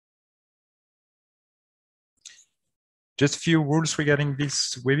Just a few rules regarding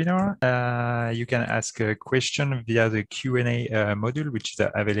this webinar. You can ask a question via the Q&A module, which is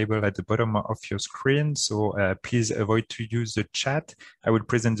available at the bottom of your screen. So please avoid to use the chat. I will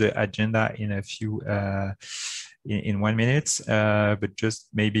present the agenda in a few in 1 minute, but just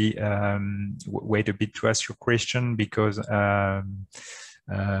maybe wait a bit to ask your question, because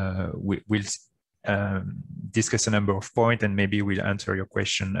we'll discuss a number of points, and maybe we'll answer your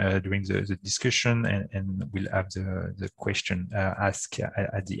question during the discussion, and we'll have the question asked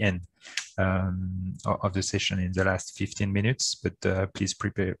at the end of the session in the last 15 minutes. But please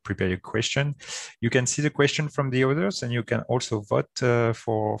prepare your question. You can see the question from the others, and you can also vote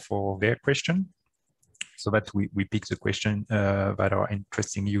for their question, so that we pick the question that are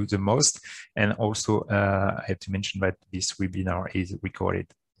interesting you the most. And also, I have to mention that this webinar is recorded.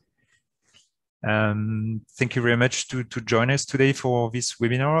 Thank you very much to join us today for this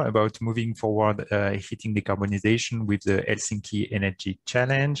webinar about moving forward heating decarbonization with the Helsinki Energy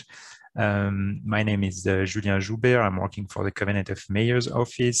Challenge. My name is Julien Joubert. I'm working for the Covenant of Mayors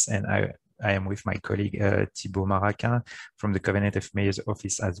office, and I am with my colleague Thibaut Maraquin from the Covenant of Mayors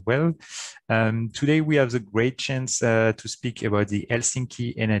office as well. Today we have the great chance to speak about the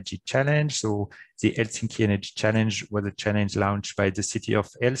Helsinki Energy Challenge. So the Helsinki Energy Challenge was a challenge launched by the city of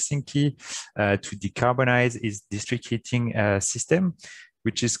Helsinki to decarbonize its district heating system,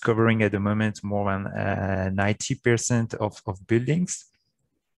 which is covering at the moment more than 90% of buildings.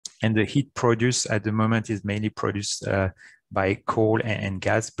 And the heat produced at the moment is mainly produced by coal and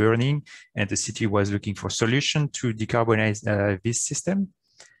gas burning, and the city was looking for a solution to decarbonize this system.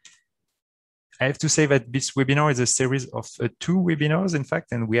 I have to say that this webinar is a series of 2 webinars, in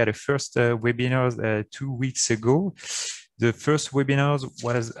fact, and we had a first webinar 2 weeks ago. The first webinar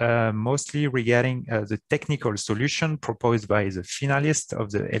was mostly regarding the technical solution proposed by the finalists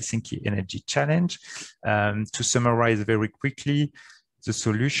of the Helsinki Energy Challenge. To summarize very quickly, the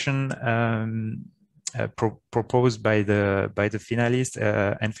solution proposed by the finalists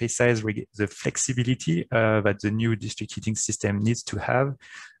emphasize the flexibility that the new district heating system needs to have.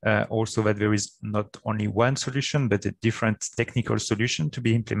 Also, that there is not only one solution, but a different technical solution to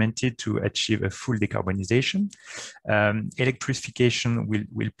be implemented to achieve a full decarbonization. Electrification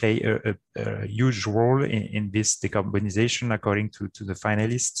will play a huge role in this decarbonization, according to the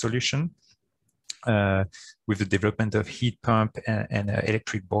finalist solution. With the development of heat pump and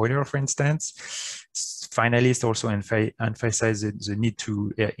electric boiler, for instance. Finalists also emphasize the need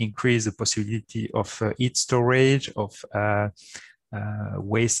to increase the possibility of heat storage, of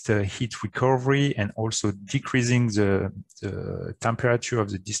waste heat recovery, and also decreasing the temperature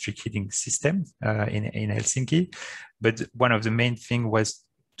of the district heating system in Helsinki. But one of the main things was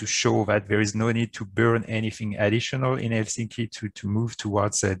to show that there is no need to burn anything additional in Helsinki to move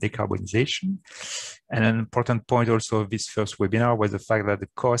towards decarbonization. And an important point also of this first webinar was the fact that the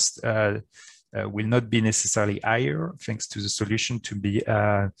cost will not be necessarily higher, thanks to the solution to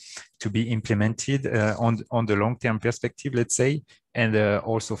be implemented on the long-term perspective, let's say. And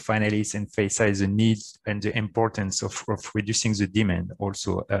also finalists emphasize the need and the importance of reducing the demand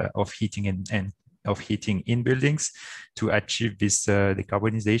also of heating and of heating in buildings to achieve this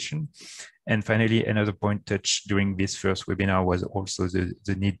decarbonization. And finally, another point touched during this first webinar was also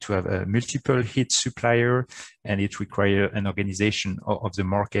the need to have a multiple heat supplier, and it requires an organization of the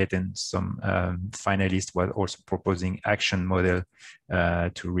market, and some finalists were also proposing action model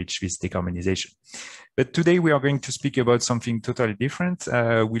to reach this decarbonization. But today we are going to speak about something totally different.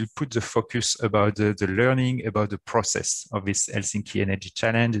 We'll put the focus about the learning about the process of this Helsinki Energy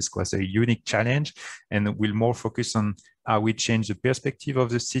Challenge. It's quite a unique challenge, and we'll more focus on how we change the perspective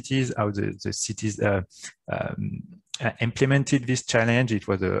of the cities, how the cities implemented this challenge. It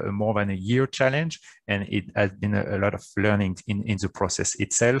was a more than a year challenge, and it has been a lot of learning in the process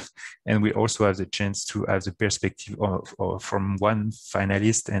itself. And we also have the chance to have the perspective from one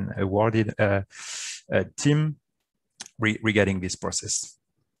finalist and awarded team regarding this process.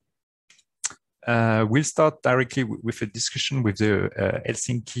 We'll start directly with a discussion with the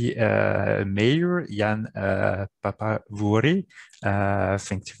Helsinki Mayor, Jan Papavuori.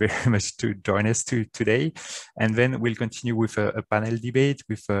 Thank you very much to join us today. And then we'll continue with a panel debate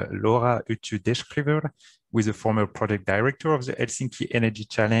with Laura Uttu-Deschriver, who is a former project director of the Helsinki Energy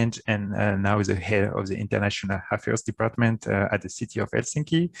Challenge, and now is the head of the International Affairs Department at the city of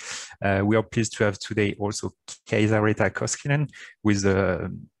Helsinki. We are pleased to have today also Keisa-Reetta Koskinen, who is the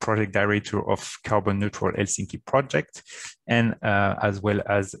project director of Carbon Neutral Helsinki project, and as well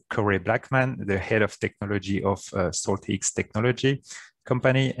as Corey Blackman, the head of technology of SaltX Technology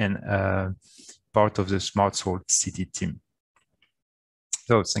company, and part of the Smart Salt City team.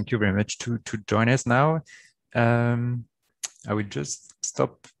 So thank you very much to join us now. I will just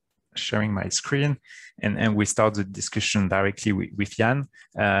stop sharing my screen and we start the discussion directly with Jan.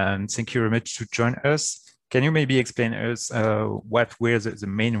 Thank you very much to join us. Can you maybe explain us what were the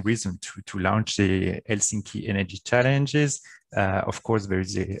main reason to launch the Helsinki Energy Challenges? Of course, there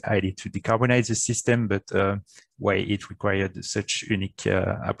is the idea to decarbonize the system, but why it required such unique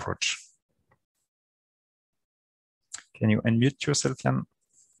approach? Can you unmute yourself, Jan?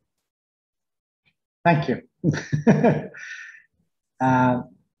 Thank you.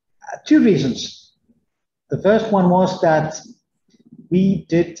 Two reasons. The first one was that we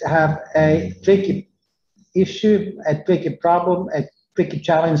did have a tricky issue, a tricky problem, a tricky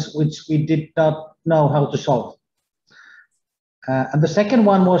challenge which we did not know how to solve. And the second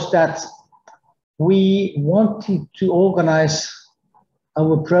one was that we wanted to organize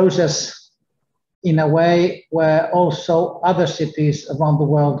our process in a way where also other cities around the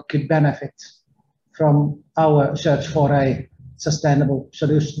world could benefit from our search for a sustainable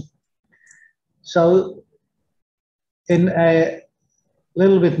solution. So in a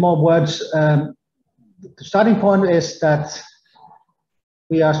little bit more words, the starting point is that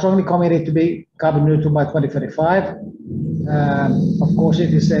we are strongly committed to be carbon neutral by 2035. Of course,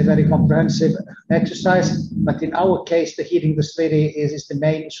 it is a very comprehensive exercise, but in our case, the heating the city is the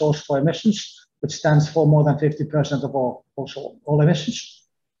main source for emissions, which stands for more than 50% of all emissions.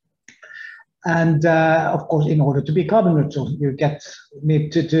 And of course, in order to be carbon neutral, you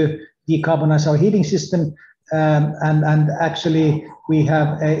need to decarbonize our heating system. And actually, we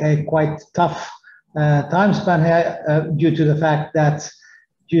have a quite tough time span here due to the fact that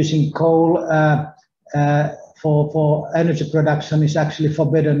using coal for energy production is actually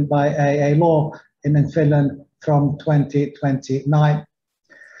forbidden by a law in Finland from 2029.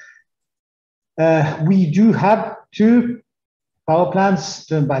 We do have 2 power plants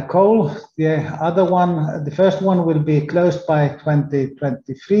turned by coal. The first one will be closed by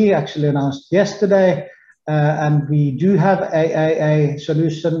 2023, actually announced yesterday. And we do have a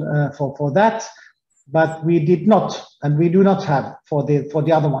solution for that, but we did not, and we do not have for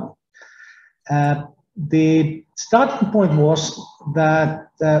the other one. The starting point was that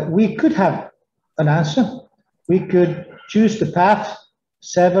we could have an answer. We could choose the path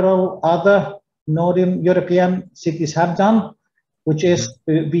several other Northern European cities have done, which is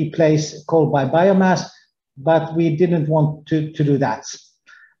to replace coal by biomass, but we didn't want to do that.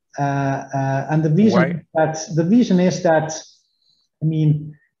 And the reason is that, I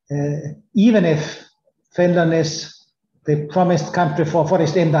mean, even if Finland is the promised country for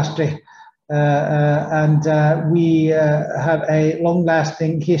forest industry, and we have a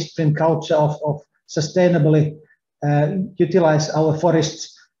long-lasting history and culture of sustainably utilize our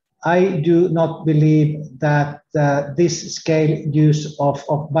forests, I do not believe that this scale use of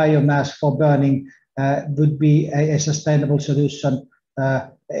biomass for burning would be a sustainable solution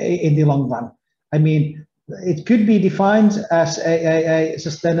in the long run. I mean, it could be defined as a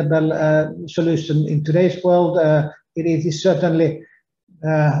sustainable solution in today's world. It is certainly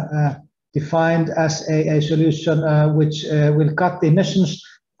defined as a solution which will cut the emissions,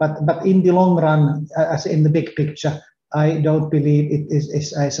 but in the long run, as in the big picture, I don't believe it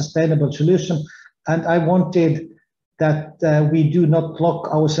is a sustainable solution. And I wanted that we do not lock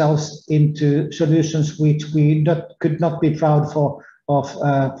ourselves into solutions which we could not be proud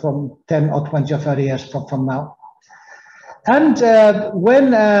of from 10 or 20 or 30 years from now. And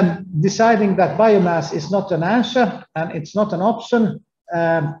when deciding that biomass is not an answer and it's not an option,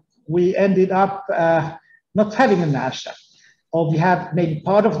 we ended up not having an answer, or we have maybe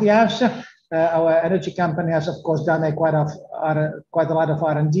part of the answer. Our energy company has, of course, done quite a lot of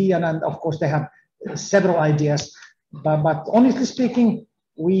R&D, and of course they have several ideas. But honestly speaking,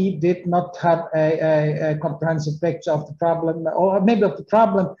 we did not have a comprehensive picture of the problem, or maybe of the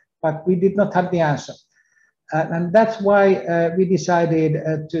problem, but we did not have the answer. And that's why we decided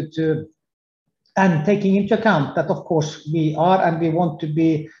and taking into account that, of course, we are and we want to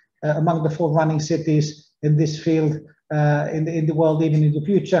be among the forerunning cities in this field in the world, even in the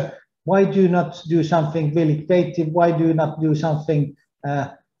future. Why do not do something really creative? Why do not do something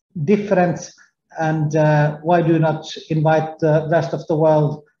different? And why do not invite the rest of the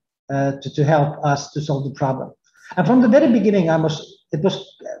world to help us to solve the problem? And from the very beginning, it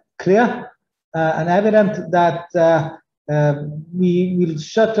was clear and evident that we will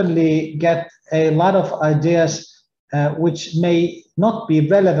certainly get a lot of ideas which may not be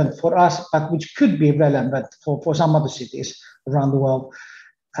relevant for us, but which could be relevant for some other cities around the world.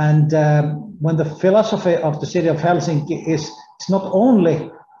 And when the philosophy of the city of Helsinki is not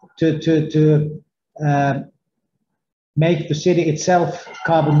only to make the city itself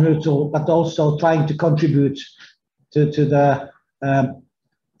carbon neutral, but also trying to contribute to the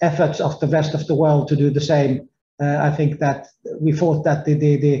efforts of the rest of the world to do the same. I think that we thought that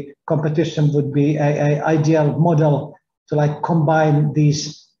the competition would be an ideal model to like combine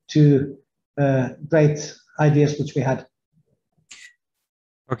these two great ideas which we had.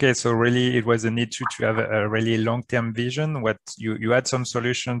 Okay, so really it was a need to have a really long-term vision. What you had some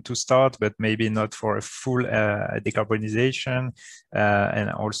solution to start, but maybe not for a full decarbonization, and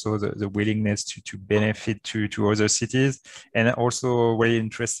also the willingness to benefit to other cities. And also very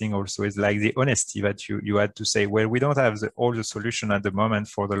interesting also is like the honesty that you had to say, well, we don't have all the solution at the moment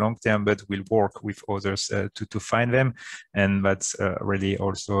for the long term, but we'll work with others to find them. And that's really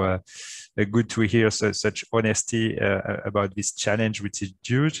also good to hear such honesty about this challenge, which is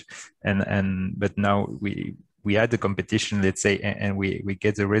huge. But now we had the competition, let's say, and we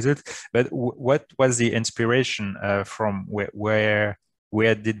get the result. But what was the inspiration from where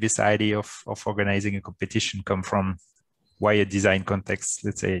did this idea of organizing a competition come from? Why a design context,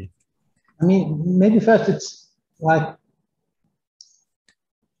 let's say? I mean, maybe first it's like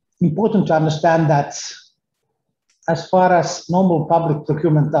important to understand that as far as normal public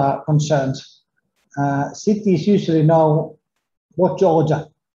procurement are concerned, cities usually know what to order,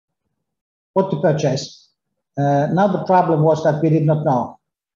 what to purchase. Now the problem was that we did not know.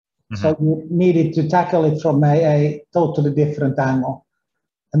 Mm-hmm. So we needed to tackle it from a totally different angle.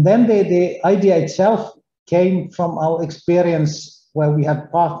 And then the idea itself came from our experience where we have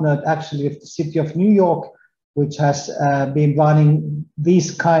partnered actually with the city of New York, which has been running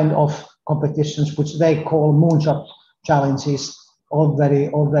these kind of competitions, which they call moonshot challenges already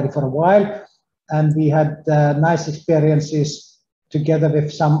for a while. And we had nice experiences together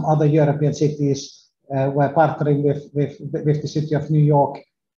with some other European cities. We're partnering with the city of New York.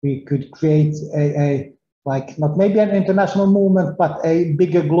 We could create a like not maybe an international movement, but a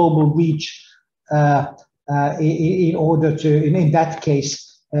bigger global reach in order to, in that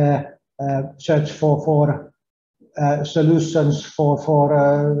case, search for solutions for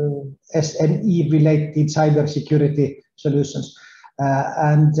SME-related cybersecurity solutions.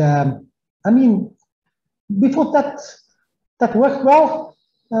 I mean, before that worked well,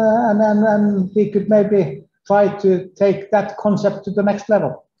 and we could maybe try to take that concept to the next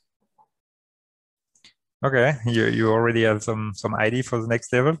level. Okay, you already have some idea for the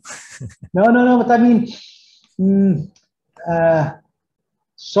next level? No, but I mean,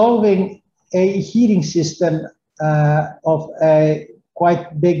 solving a heating system of a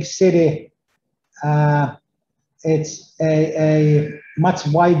quite big city, it's a much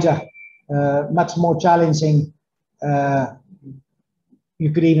wider, much more challenging,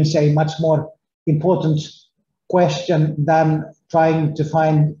 you could even say much more important question than trying to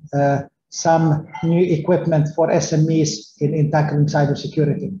find some new equipment for SMEs in tackling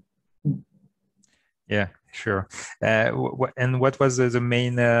cybersecurity. Yeah, sure. And what was the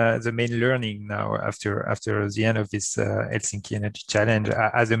main learning now after the end of this Helsinki Energy Challenge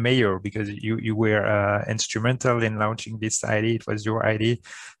as a mayor? Because you were instrumental in launching this idea. It was your idea.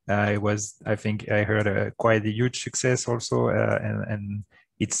 It was, I think, I heard quite a huge success also, and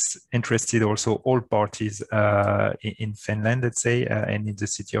it's interested also all parties in Finland, let's say, and in the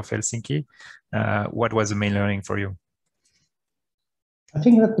city of Helsinki. What was the main learning for you? I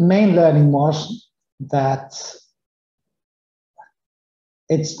think that the main learning was that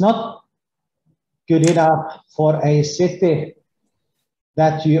it's not good enough for a city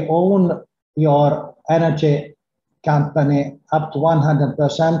that you own your energy company up to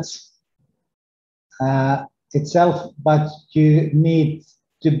 100% itself, but you need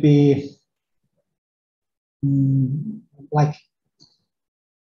to be like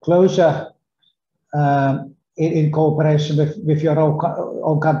closer in cooperation with your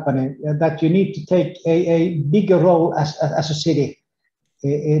own company, that you need to take a bigger role as a city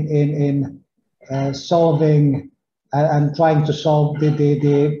in solving and trying to solve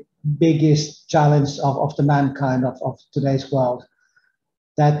the biggest challenge of the mankind of today's world.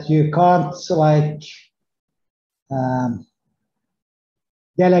 That you can't like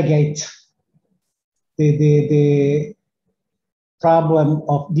delegate the problem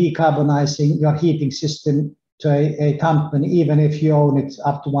of decarbonizing your heating system to a company, even if you own it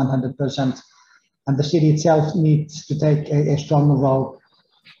up to 100%. And the city itself needs to take a stronger role.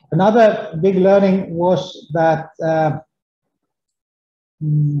 Another big learning was that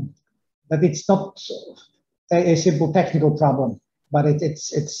that it's not a simple technical problem, but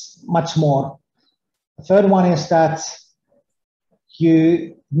it's much more. The third one is that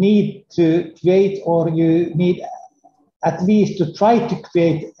you need to create, or you need at least to try to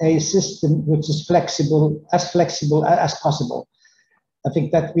create a system which is flexible as possible. I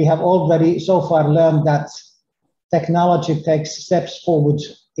think that we have already so far learned that technology takes steps forward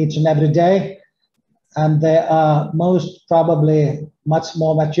each and every day, and there are most probably much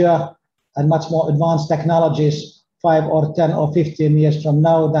more mature and much more advanced technologies 5 or 10 or 15 years from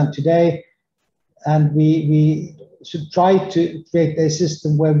now than today. And we should try to create a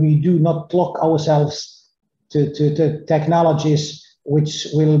system where we do not lock ourselves to technologies which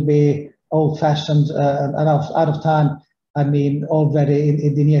will be old-fashioned and out of time, I mean, already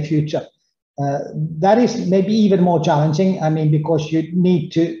in the near future. That is maybe even more challenging, I mean, because you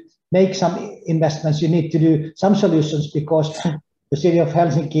need to make some investments, you need to do some solutions, because the city of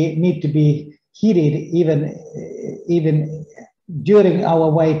Helsinki need to be heated even during our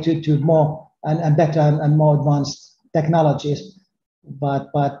way to more and better and more advanced technologies. But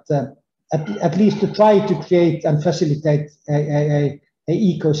at least to try to create and facilitate a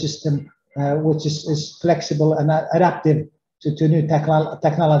ecosystem which is flexible and adaptive to new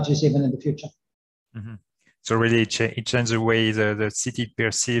technologies even in the future. Mm-hmm. So really, it changed the way the city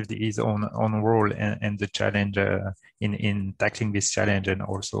perceived its own role and the challenge in tackling this challenge, and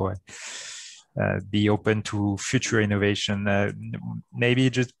also be open to future innovation. Maybe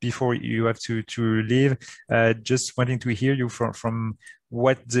just before you have to leave, just wanting to hear you from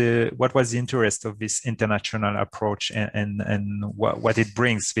what was the interest of this international approach, and what it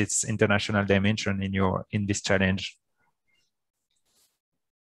brings, this international dimension in this challenge.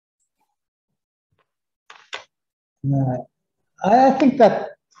 I think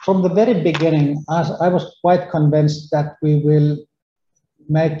that from the very beginning, I was quite convinced that we will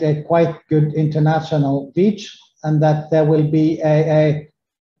make a quite good international reach, and that there will be a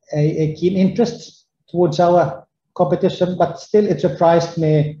keen interest towards our competition. But still, it surprised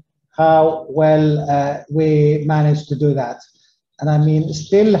me how well we managed to do that. And I mean,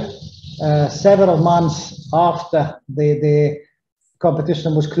 still several months after the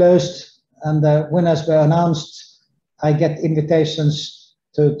competition was closed and the winners were announced, I get invitations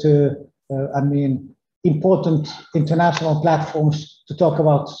to I mean, important international platforms to talk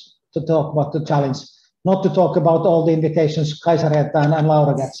about the challenge, not to talk about all the invitations Kaisaretta and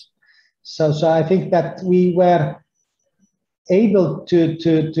Laura gets. So I think that we were able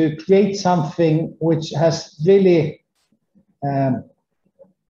to create something which has really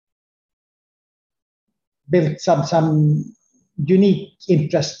built some unique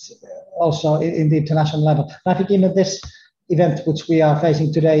interest also in the international level. I think even this event which we are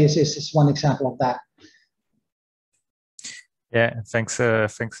facing today is one example of that. Yeah, thanks a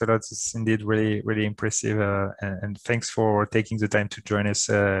lot. It's indeed really impressive, and thanks for taking the time to join us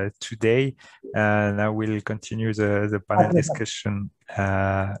today. Now we'll continue the panel discussion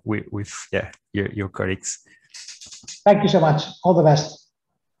with your colleagues. Thank you so much. All the best.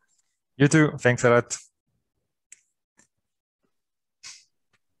 You too. Thanks a lot.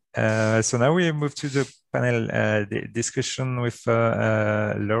 So now we move to the panel discussion with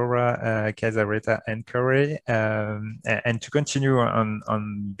Laura, Kaisaretta, and Corey, and to continue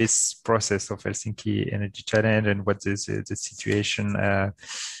on this process of Helsinki Energy Challenge and what is the situation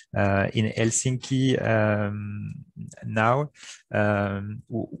in Helsinki now.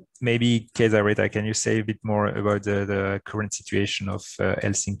 Maybe Kaisaretta, can you say a bit more about the current situation of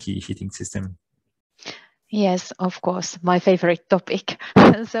Helsinki heating system? Yes, of course, my favorite topic.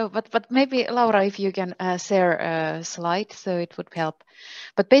 So, but maybe Laura, if you can share a slide, so it would help.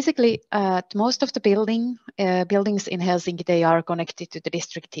 But basically, most of the buildings in Helsinki, they are connected to the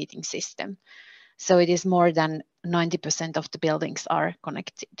district heating system. So it is more than 90% of the buildings are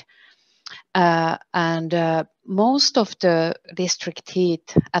connected. And most of the district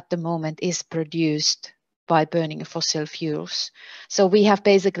heat at the moment is produced by burning fossil fuels. So we have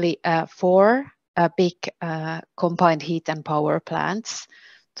basically 4 big combined heat and power plants.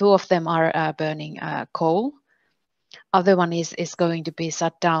 2 of them are burning coal. Other one is going to be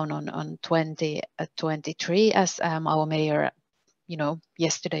shut down on 2023, as our mayor,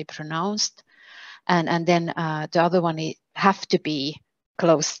 yesterday pronounced. And then the other one have to be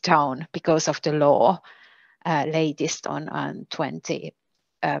closed down because of the law, latest on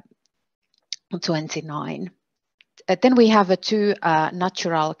 2029. Then we have 2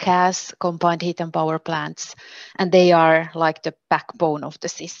 natural gas combined heat and power plants, and they are like the backbone of the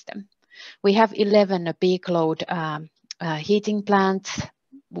system. We have 11 peak load heating plants,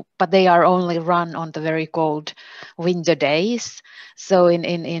 but they are only run on the very cold winter days. So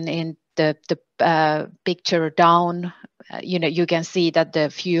in the picture down, you can see that the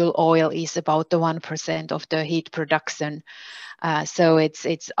fuel oil is about the 1% of the heat production. So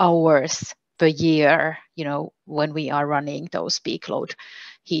it's hours per year, when we are running those peak load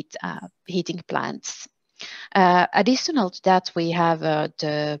heating plants. Additional to that, we have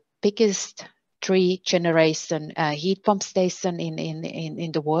the biggest 3-generation heat pump station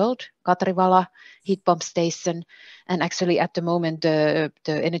in the world, Katrivala heat pump station. And actually at the moment, the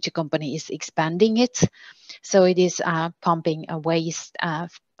energy company is expanding it. So it is pumping waste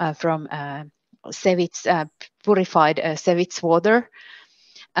from sewage, purified sewage water.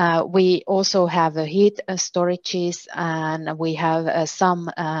 We also have heat storages, and we have some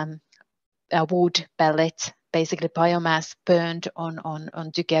wood pellet, basically biomass burned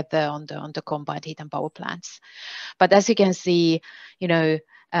on together on the combined heat and power plants. But as you can see,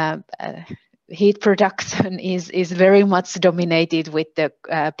 heat production is very much dominated with the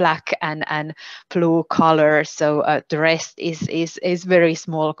black and blue color. So the rest is very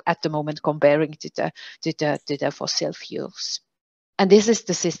small at the moment comparing to the fossil fuels. And this is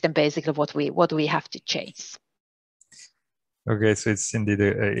the system basically what we have to change. Okay, so it's indeed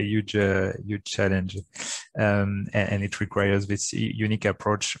a huge challenge, and it requires this unique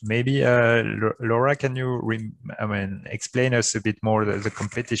approach. Maybe Laura, can you explain us a bit more the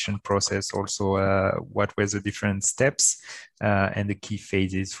competition process? Also, what were the different steps and the key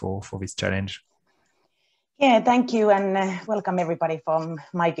phases for this challenge? Yeah, thank you, and welcome everybody from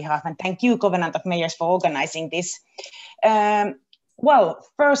my behalf, and thank you, Covenant of Mayors, for organizing this. Well,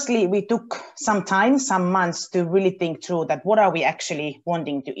 firstly, we took some time, some months to really think through that what are we actually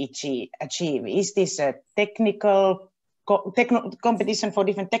wanting to achieve? Is this a technical competition for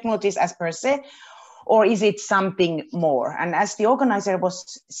different technologies as per se, or is it something more? And as the organizer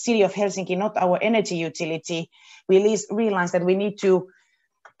was City of Helsinki, not our energy utility, we realized that we need to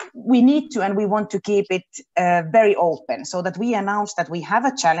and we want to keep it very open, so that we announced that we have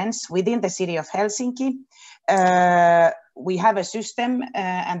a challenge within the City of Helsinki. We have a system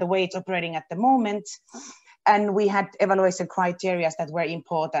and the way it's operating at the moment, and we had evaluation criteria that were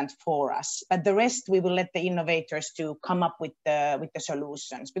important for us. But the rest, we will let the innovators to come up with the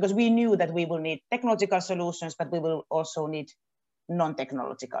solutions, because we knew that we will need technological solutions, but we will also need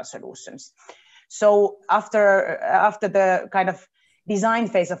non-technological solutions. So after the kind of design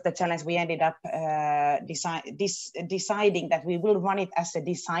phase of the challenge, we ended up deciding that we will run it as a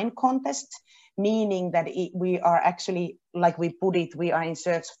design contest, meaning that we are actually, like we put it, we are in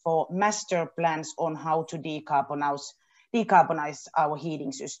search for master plans on how to decarbonize our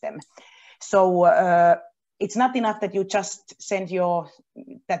heating system. So it's not enough that you just send your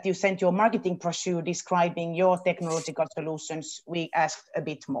marketing brochure describing your technological solutions. We asked a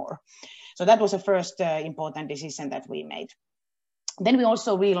bit more. So that was the first important decision that we made. Then we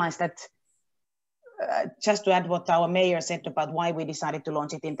also realized that, just to add what our mayor said about why we decided to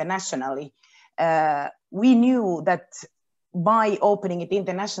launch it internationally, we knew that by opening it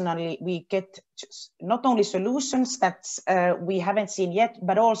internationally, we get not only solutions that we haven't seen yet,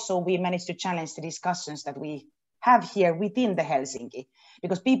 but also we managed to challenge the discussions that we have here within the Helsinki.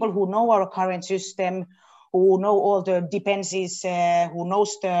 Because people who know our current system, who know all the dependencies, who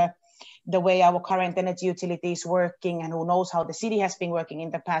knows the way our current energy utility is working, and who knows how the city has been working in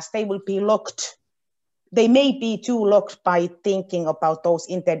the past, they will be locked. They may be too locked by thinking about those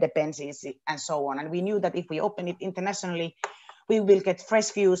interdependencies and so on. And we knew that if we open it internationally, we will get fresh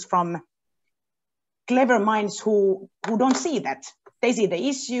views from clever minds who don't see that. They see the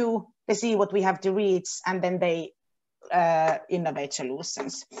issue, they see what we have to reach, and then they innovate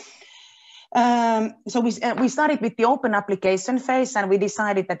solutions. So we started with the open application phase, and we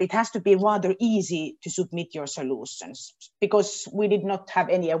decided that it has to be rather easy to submit your solutions, because we did not have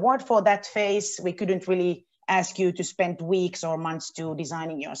any award for that phase. We couldn't really ask you to spend weeks or months to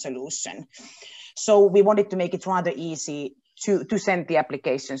designing your solution. So we wanted to make it rather easy to send the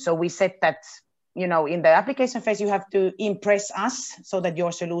application. So we said that, in the application phase, you have to impress us so that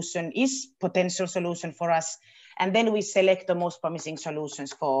your solution is potential solution for us. And then we select the most promising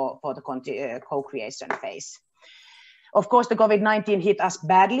solutions for the co-creation phase. Of course, the COVID-19 hit us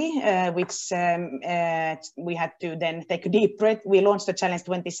badly, which we had to then take a deep breath. We launched the challenge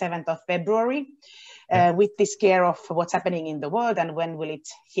 27th of February with this scare of what's happening in the world and when will it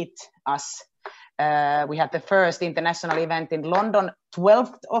hit us. We had the first international event in London,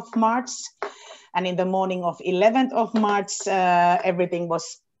 12th of March. And in the morning of 11th of March, everything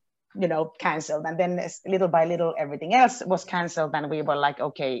was cancelled. And then little by little, everything else was cancelled. And we were like,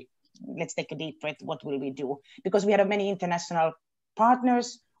 okay, let's take a deep breath. What will we do? Because we had many international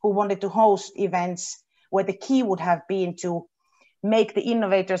partners who wanted to host events where the key would have been to make the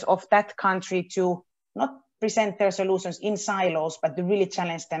innovators of that country to not present their solutions in silos, but to really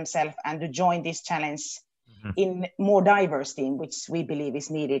challenge themselves and to join this challenge in more diverse team, which we believe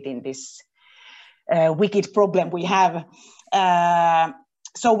is needed in this wicked problem we have.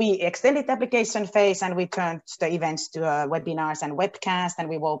 So we extended the application phase and we turned the events to webinars and webcasts, and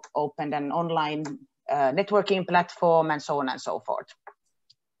we opened an online networking platform and so on and so forth.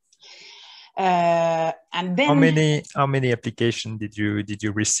 And then how many applications did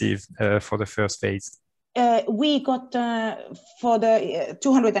you receive for the first phase? We got for the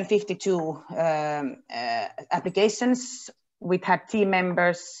 252 applications. We had team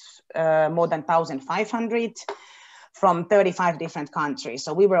members more than 1,500 from 35 different countries.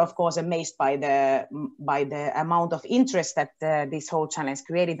 So we were, of course, amazed by the amount of interest that this whole challenge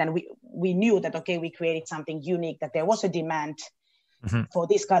created. And we knew that, okay, we created something unique, that there was a demand for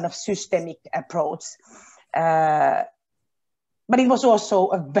this kind of systemic approach. But it was also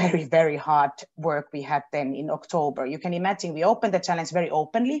a very, very hard work we had then in October. You can imagine we opened the challenge very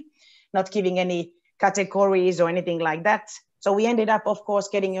openly, not giving any categories or anything like that. So we ended up, of course,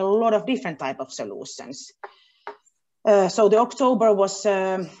 getting a lot of different type of solutions. So the October was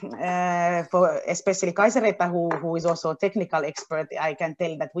for especially Kaiseretta, who is also a technical expert. I can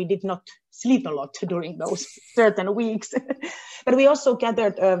tell that we did not sleep a lot during those certain weeks. But we also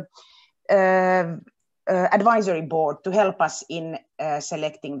gathered advisory board to help us in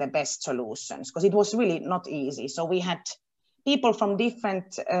selecting the best solutions, because it was really not easy. So we had people from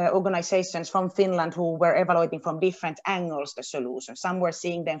different organizations from Finland who were evaluating from different angles the solution. Some were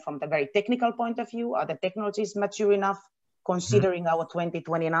seeing them from the very technical point of view. Are the technologies mature enough, considering our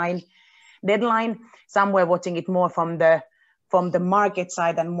 2029 deadline? Some were watching it more from the market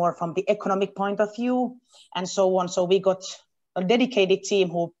side and more from the economic point of view, and so on. So we got a dedicated team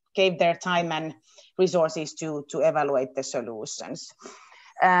who gave their time and resources to evaluate the solutions.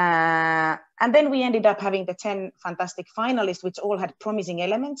 And then we ended up having the 10 fantastic finalists, which all had promising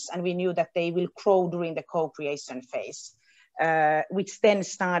elements, and we knew that they will grow during the co-creation phase, which then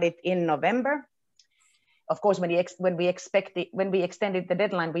started in November. Of course, when we extended the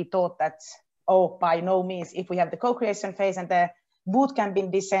deadline, we thought that, oh, by no means, if we have the co-creation phase and the bootcamp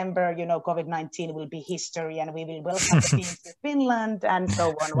in December, you know, COVID-19 will be history and we will welcome the teams to Finland and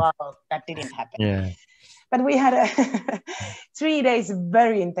so on. Wow, that didn't happen. Yeah. But we had a 3 days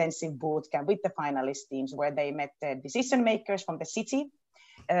very intensive bootcamp with the finalist teams, where they met the decision makers from the city.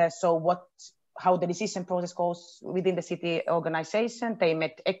 How the decision process goes within the city organization. They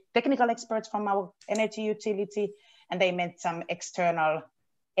met technical experts from our energy utility, and they met some external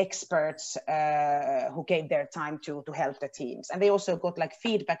experts who gave their time to help the teams. And they also got like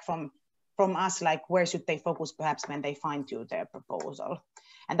feedback from us, like where should they focus perhaps when they fine-tune their proposal.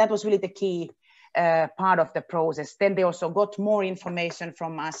 And that was really the key part of the process. Then they also got more information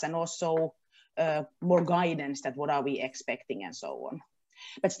from us, and also more guidance that what are we expecting and so on.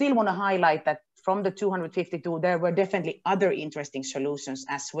 But still want to highlight that from the 252, there were definitely other interesting solutions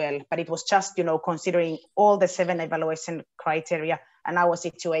as well. But it was just, you know, considering all the 7 evaluation criteria and our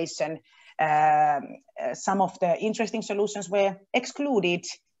situation, some of the interesting solutions were excluded,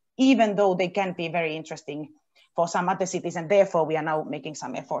 even though they can be very interesting for some other cities. And therefore, we are now making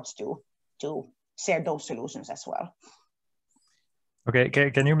some efforts to share those solutions as well. Okay,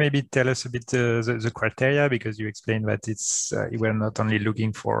 can you maybe tell us a bit the criteria, because you explained that it's we're not only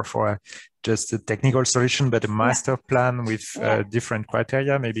looking for just a technical solution, but a master plan with different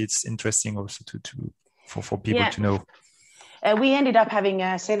criteria. Maybe it's interesting also for people to know. We ended up having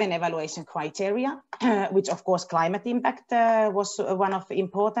 7 evaluation criteria, which of course climate impact was one of the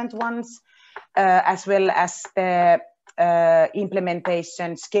important ones, as well as the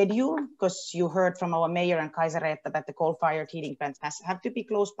implementation schedule, because you heard from our mayor and Kaiseretta that the coal-fired heating plants have to be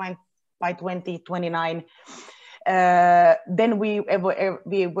closed by 2029. Then we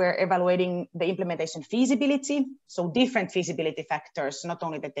were evaluating the implementation feasibility, so different feasibility factors, not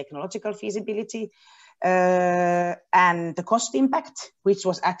only the technological feasibility, and the cost impact, which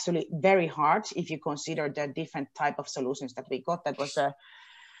was actually very hard if you consider the different type of solutions that we got. That was a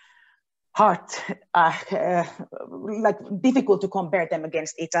hard, like difficult to compare them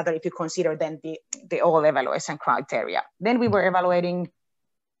against each other if you consider then the all evaluation criteria. Then we were evaluating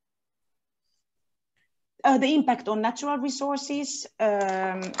the impact on natural resources,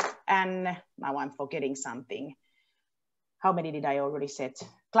 and now I'm forgetting something. How many did I already set?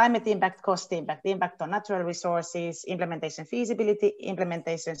 Climate impact, cost impact, impact on natural resources, implementation feasibility,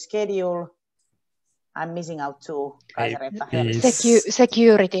 implementation schedule. I'm missing out 2.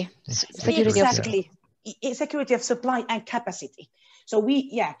 Security. Exactly. Security of supply and capacity. So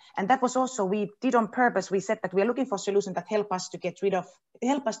and that was also, we did on purpose. We said that we are looking for solutions that help us to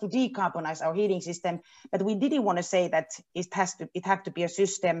decarbonize our heating system, but we didn't want to say that it had to be a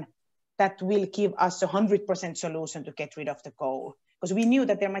system that will give us 100% solution to get rid of the coal, because we knew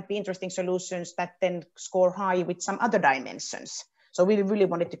that there might be interesting solutions that then score high with some other dimensions. So we really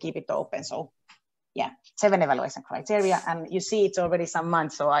wanted to keep it open. So yeah, 7 evaluation criteria, and you see it's already some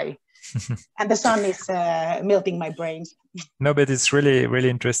months. So and the sun is melting my brains. No, but it's really, really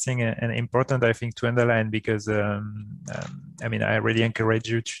interesting and important, I think, to underline, because I mean, I really encourage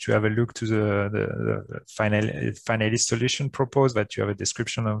you to have a look to the finalist solution proposed, that you have a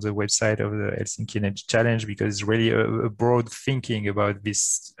description on the website of the Helsinki Energy Challenge, because it's really a broad thinking about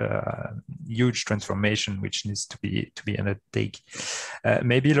this huge transformation which needs to be undertaken.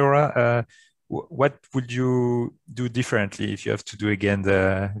 Maybe Laura, what would you do differently if you have to do again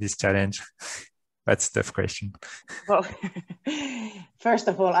this challenge? That's a tough question. Well, first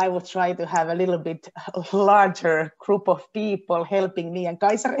of all, I would try to have a little bit larger group of people helping me and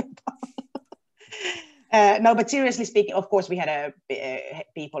Kaisaretta. No, but seriously speaking, of course, we had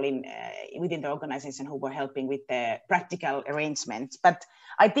people within the organization who were helping with the practical arrangements. But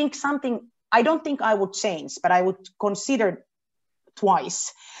I think I don't think I would change, but I would consider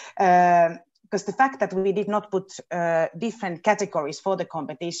twice. Because the fact that we did not put different categories for the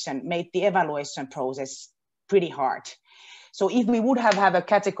competition made the evaluation process pretty hard. So if we would have a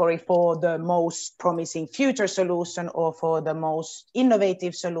category for the most promising future solution, or for the most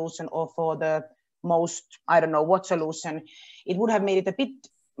innovative solution, or for the most, I don't know what solution, it would have made it a bit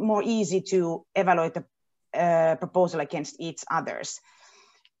more easy to evaluate the proposal against each others.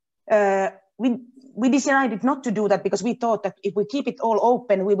 We decided not to do that because we thought that if we keep it all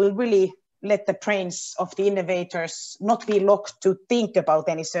open, we will really let the brains of the innovators not be locked to think about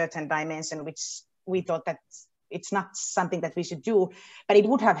any certain dimension, which we thought that it's not something that we should do, but it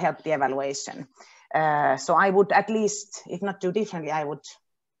would have helped the evaluation. So I would, at least, if not do differently, I would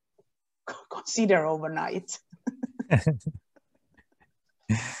consider overnight.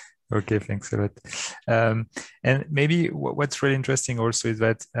 Okay, thanks a lot. And maybe what's really interesting also is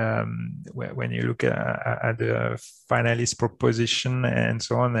that when you look at the finalist proposition and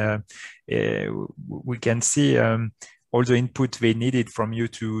so on, we can see all the input they needed from you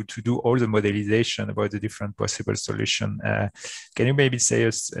to do all the modelization about the different possible solution. Can you maybe say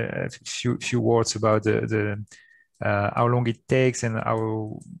us a few words about how long it takes and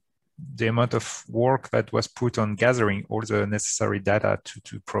how the amount of work that was put on gathering all the necessary data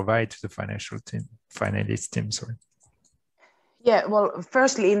to provide to the finalist team? Sorry. Yeah, well,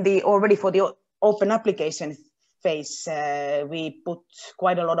 firstly, already for the open application phase, we put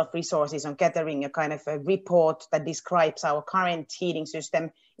quite a lot of resources on gathering a kind of a report that describes our current heating system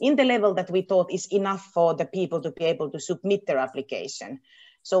in the level that we thought is enough for the people to be able to submit their application.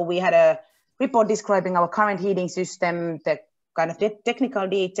 So we had a report describing our current heating system, the kind of technical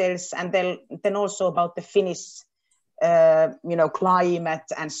details, and then also about the Finnish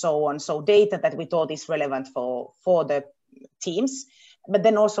climate and so on. So data that we thought is relevant for the teams. But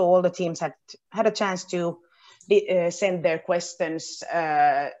then also all the teams had a chance to send their questions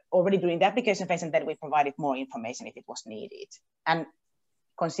already during the application phase, and then we provided more information if it was needed. And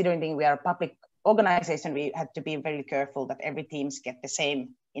considering we are a public organization, we had to be very careful that every teams get the same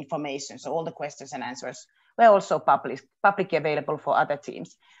information. So all the questions and answers were also publicly available for other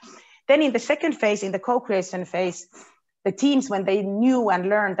teams. Then in the second phase, in the co-creation phase, the teams, when they knew and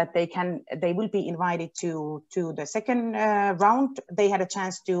learned that they will be invited to the second round, they had a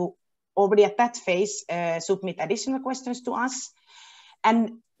chance to already at that phase submit additional questions to us.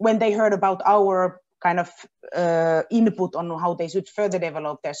 And when they heard about our kind of input on how they should further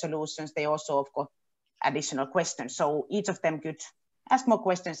develop their solutions, they also got additional questions. So each of them could ask more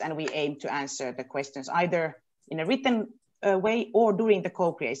questions, and we aim to answer the questions either in a written way or during the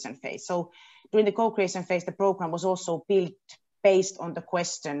co-creation phase. So during the co-creation phase, the program was also built based on the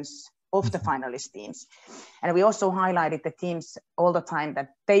questions of the finalist teams. And we also highlighted the teams all the time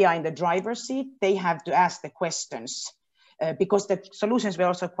that they are in the driver's seat. They have to ask the questions because the solutions were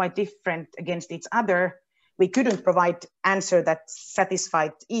also quite different against each other. We couldn't provide answer that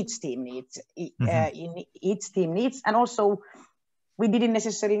satisfied each team needs, in each team needs. And also we didn't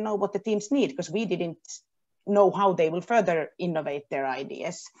necessarily know what the teams need because we didn't know how they will further innovate their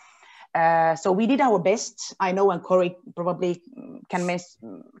ideas. So we did our best. I know, and Corey probably can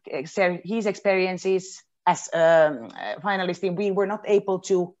share his experiences as a finalist team. We were not able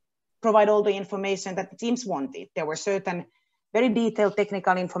to provide all the information that the teams wanted. There were certain very detailed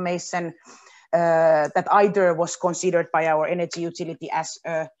technical information that either was considered by our energy utility as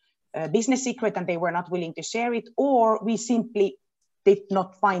a business secret and they were not willing to share it, or we simply did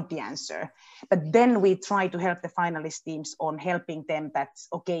not find the answer. But then we try to help the finalist teams on helping them that,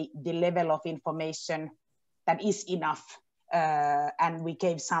 okay, the level of information that is enough. And we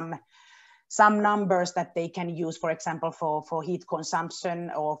gave some numbers that they can use, for example, for heat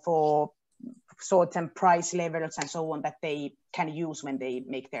consumption or for certain price levels and so on that they can use when they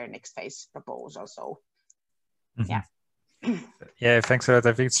make their next phase proposal. So, yeah. Yeah, thanks a lot.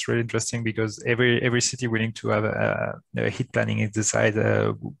 I think it's really interesting because every city willing to have a heat planning exercise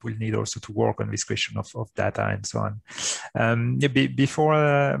will need also to work on this question of data and so on.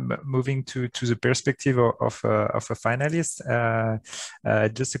 Before moving to the perspective of a finalist,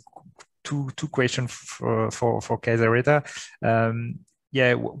 just two questions for Kaisereta.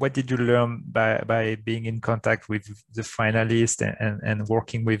 Yeah, what did you learn by being in contact with the finalists and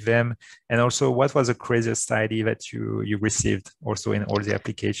working with them? And also, what was the craziest idea that you received also in all the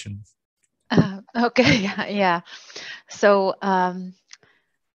applications? Okay, yeah. So I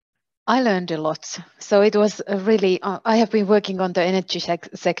learned a lot. So it was really, I have been working on the energy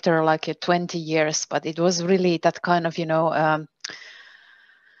sector like 20 years, but it was really that kind of,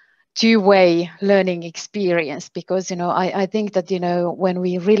 two-way learning experience, because I think that when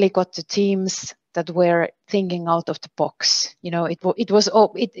we really got the teams that were thinking out of the box, it was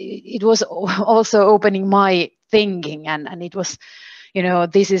also opening my thinking, and it was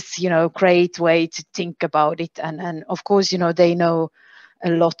this is great way to think about it, and of course they know a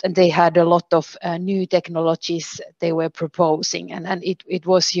lot, and they had a lot of new technologies they were proposing, and it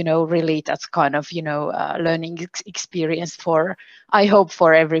was really that kind of learning experience for, I hope,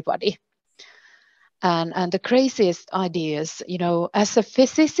 for everybody. And the craziest ideas, as a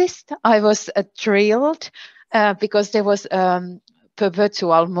physicist, I was thrilled because there was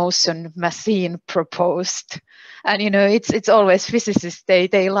perpetual motion machine proposed, and it's always physicists,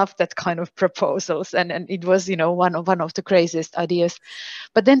 they love that kind of proposals, and it was one of the craziest ideas.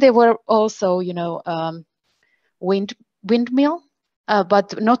 But then there were also windmill,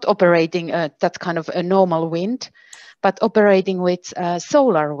 but not operating that kind of a normal wind, but operating with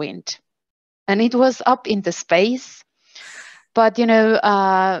solar wind, and it was up in the space. But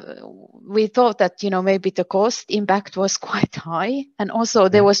we thought that maybe the cost impact was quite high, and also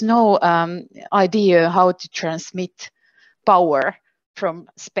there was no idea how to transmit power from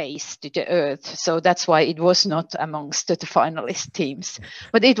space to the Earth. So that's why it was not amongst the finalist teams.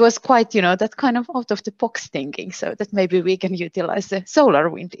 But it was quite that kind of out of the box thinking, so that maybe we can utilize the solar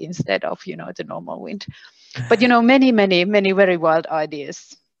wind instead of the normal wind. But many very wild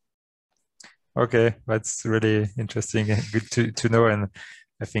ideas. Okay, that's really interesting and good to know. And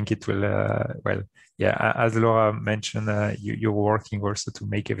I think it will, well, yeah, as Laura mentioned, you're working also to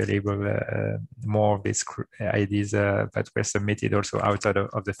make available more of these ideas that were submitted also outside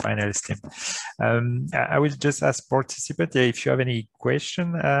of the finalist team. I will just ask participants if you have any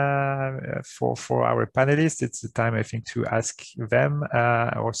question for our panelists. It's the time, I think, to ask them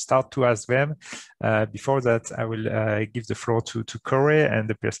or start to ask them. Before that, I will give the floor to Corey and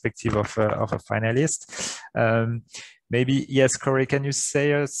the perspective of a finalist. Maybe, yes, Corey, can you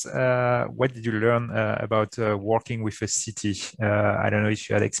say us, what did you learn about working with a city? I don't know if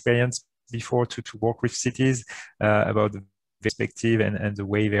you had experience before to work with cities, about the perspective and the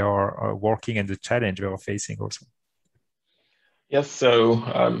way they are working and the challenge they are facing also. Yes, so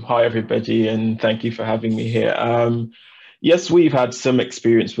hi everybody, and thank you for having me here. Yes, we've had some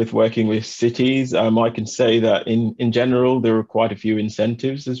experience with working with cities. I can say that in general, there are quite a few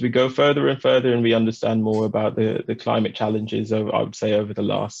incentives as we go further and further and we understand more about the climate challenges. I would say over the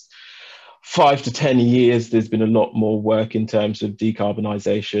last 5 to 10 years, there's been a lot more work in terms of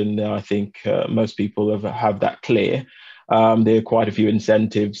decarbonisation. I think most people have that clear. There are quite a few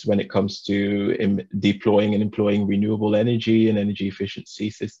incentives when it comes to deploying and employing renewable energy and energy efficiency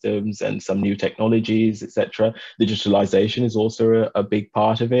systems and some new technologies, etc. Digitalization is also a big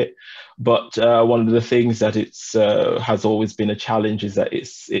part of it. But one of the things that has always been a challenge is that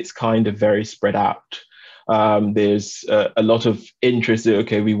it's kind of very spread out. There's a lot of interest that,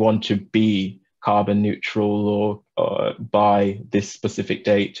 okay, we want to be carbon neutral or by this specific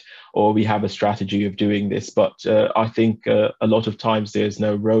date, or we have a strategy of doing this. But I think a lot of times there's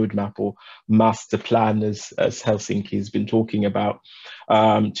no roadmap or master plan, as Helsinki has been talking about,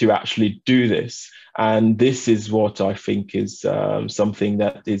 to actually do this. And this is what I think is something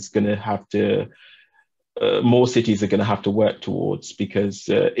that is going to have to, more cities are going to have to work towards, because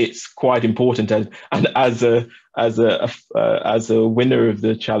it's quite important. And as a winner of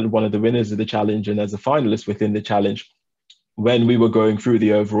the challenge, one of the winners of the challenge, and as a finalist within the challenge, when we were going through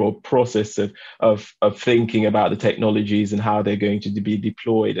the overall process of thinking about the technologies and how they're going to be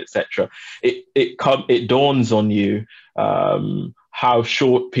deployed, etc., it dawns on you how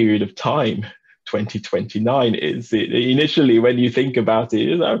short period of time 2029 is. Initially, when you think about it,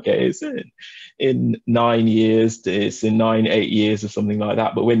 it's okay, it's in 9 years, it's in 8 years or something like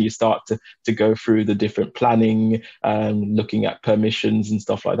that. But when you start to go through the different planning, looking at permissions and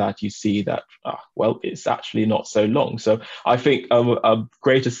stuff like that, you see that, well, it's actually not so long. So I think a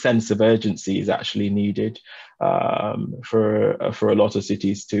greater sense of urgency is actually needed for a lot of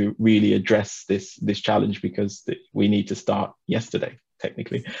cities to really address this challenge, because we need to start yesterday,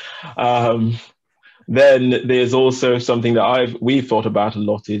 technically. Then there's also something that we've thought about a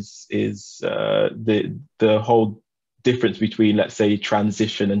lot is the whole difference between, let's say,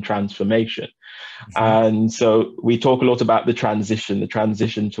 transition and transformation. And so we talk a lot about the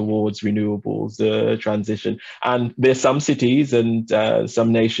transition towards renewables, the transition. And there's some cities and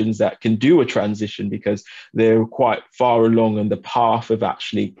some nations that can do a transition because they're quite far along on the path of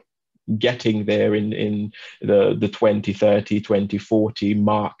actually getting there in the 2030, 2040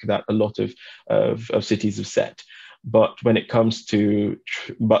 mark that a lot of cities have set. But when it comes to,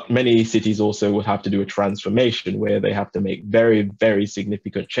 many cities also would have to do a transformation where they have to make very, very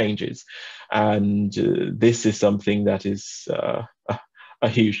significant changes. And this is something that is a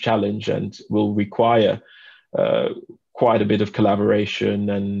huge challenge and will require quite a bit of collaboration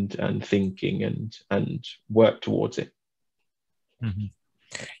and thinking and work towards it. Mm-hmm.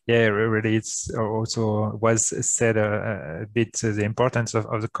 Yeah, really, it's also was said a bit the importance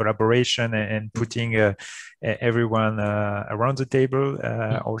of the collaboration and putting everyone around the table,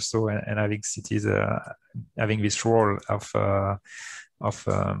 also, and having cities having this role of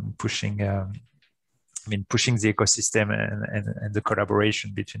pushing. Pushing the ecosystem and the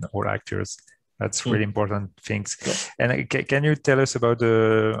collaboration between all actors. That's really important things. Yeah. And can you tell us about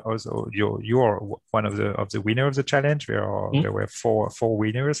also you're one of the winners of the challenge? There were four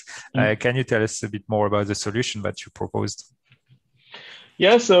winners. Can you tell us a bit more about the solution that you proposed?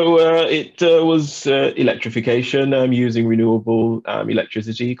 Yeah, so it was electrification, using renewable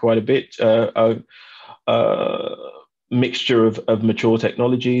electricity quite a bit. Mixture of mature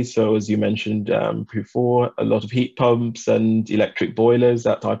technologies. So as you mentioned before, a lot of heat pumps and electric boilers,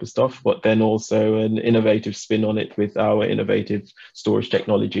 that type of stuff, but then also an innovative spin on it with our innovative storage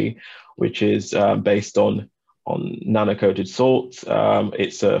technology, which is based on nano-coated salts.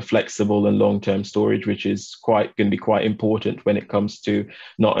 It's a flexible and long-term storage, which is going to be quite important when it comes to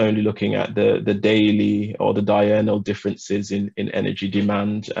not only looking at the daily or the diurnal differences in energy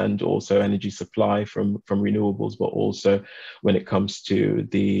demand and also energy supply from renewables, but also when it comes to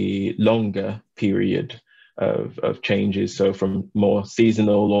the longer period of changes. So from more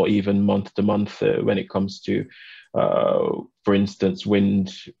seasonal or even month to month when it comes to for instance,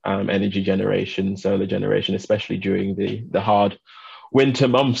 wind energy generation, solar generation, especially during the hard winter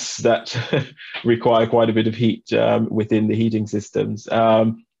months that require quite a bit of heat within the heating systems.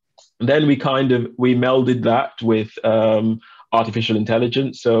 Then we melded that with artificial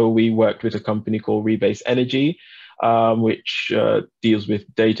intelligence. So we worked with a company called Organised Energy, which deals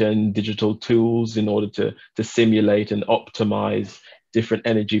with data and digital tools in order to simulate and optimize different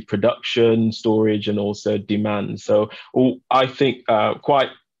energy production, storage, and also demand. So I think quite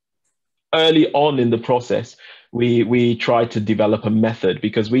early on in the process, we tried to develop a method,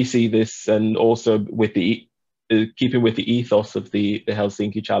 because we see this, and also with keeping with the ethos of the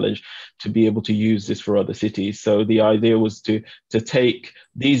Helsinki Challenge, to be able to use this for other cities. So the idea was to take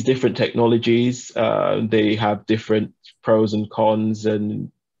these different technologies. They have different pros and cons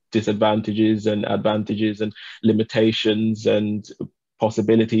and disadvantages and advantages and limitations and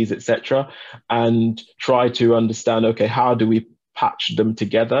possibilities, etc., and try to understand, okay, how do we patch them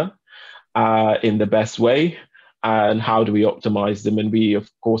together in the best way, and how do we optimize them? And we, of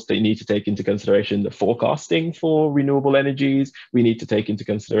course, they need to take into consideration the forecasting for renewable energies. We need to take into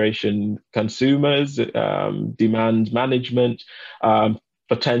consideration consumers, demand management,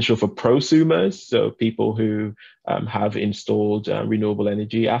 potential for prosumers, so people who have installed renewable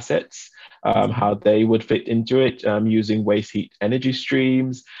energy assets, how they would fit into it, using waste heat energy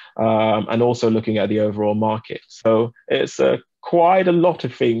streams, and also looking at the overall market. So it's quite a lot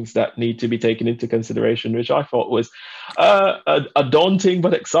of things that need to be taken into consideration, which I thought was a daunting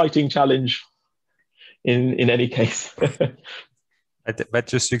but exciting challenge in any case.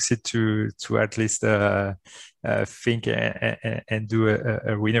 But you succeed to at least think and do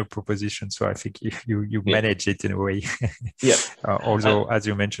a winner proposition. So I think if you manage it in a way. Yeah. Although, as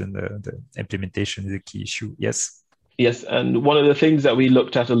you mentioned, the implementation is a key issue. Yes. Yes, and one of the things that we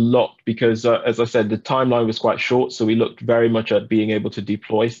looked at a lot, because as I said, the timeline was quite short, so we looked very much at being able to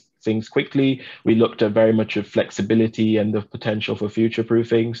deploy things quickly. We looked at very much of flexibility and the potential for future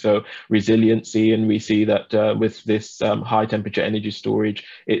proofing, so resiliency, and we see that with this high temperature energy storage,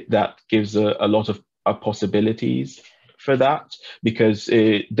 that gives a lot of possibilities for that, because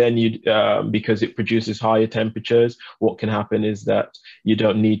because it produces higher temperatures, what can happen is that you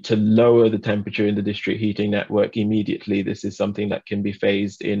don't need to lower the temperature in the district heating network immediately. This is something that can be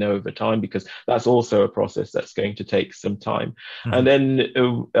phased in over time, because that's also a process that's going to take some time. Mm-hmm. And then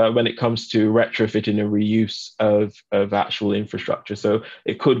when it comes to retrofitting and reuse of actual infrastructure, so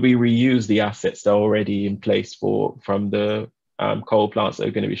could we reuse the assets that are already in place from the coal plants that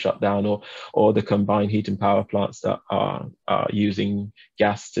are going to be shut down, or the combined heat and power plants that are using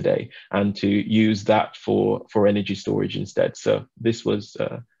gas today, and to use that for energy storage instead. So this was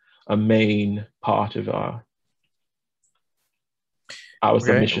a main part of our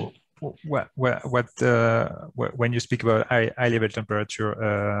submission. When you speak about high level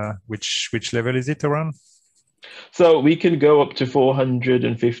temperature, which level is it around? So we can go up to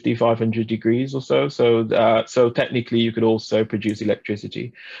 450, 500 degrees or so. So technically you could also produce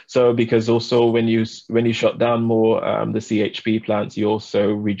electricity. So because also when you shut down more the CHP plants, you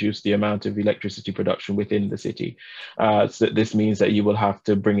also reduce the amount of electricity production within the city. So this means that you will have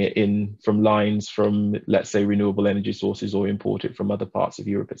to bring it in from lines from, let's say, renewable energy sources, or import it from other parts of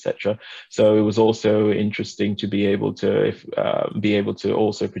Europe, etc. So it was also interesting to be able to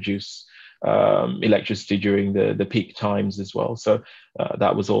also produce electricity during the peak times as well. So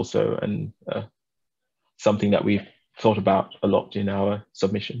that was also something that we thought about a lot in our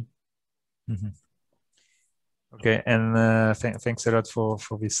submission. Mm-hmm. Okay, and thanks a lot for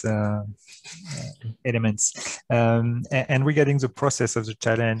these elements. And regarding the process of the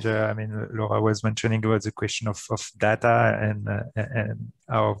challenge, I mean, Laura was mentioning about the question of data and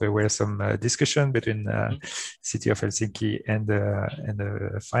how there were some discussion between City of Helsinki and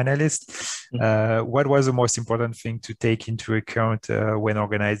the finalists. What was the most important thing to take into account when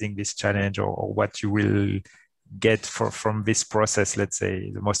organizing this challenge, or what you will get from this process? Let's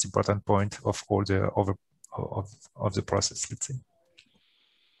say the most important point of all the of the process, let's say.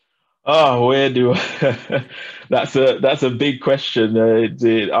 Oh, where do that's a big question.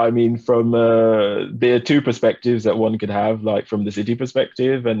 I mean, from there are two perspectives that one could have, like from the city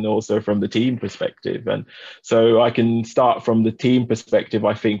perspective and also from the team perspective. And so I can start from the team perspective.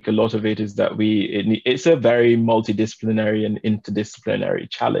 I think a lot of it is that it's a very multidisciplinary and interdisciplinary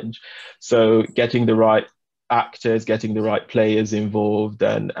challenge. So getting the right actors, getting the right players involved,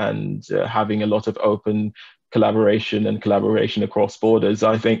 and having a lot of open collaboration across borders.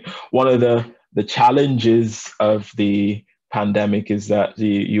 I think one of the challenges of the pandemic is that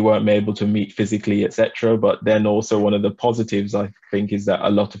you weren't able to meet physically, etc. But then also one of the positives, I think, is that a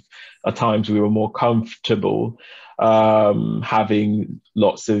lot of at times we were more comfortable having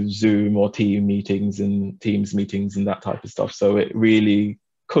lots of Zoom or Teams meetings and that type of stuff. So it really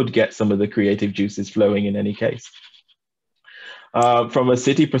could get some of the creative juices flowing in any case. From a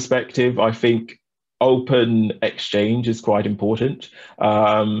city perspective, I think open exchange is quite important.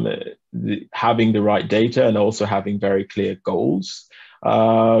 Having the right data and also having very clear goals.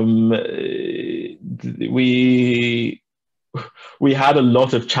 We had a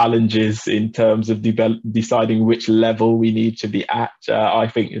lot of challenges in terms of deciding which level we need to be at. I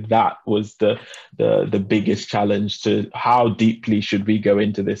think that was the biggest challenge, to how deeply should we go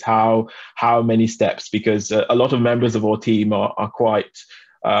into this, how many steps, because a lot of members of our team are quite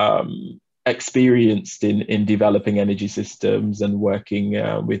experienced in developing energy systems and working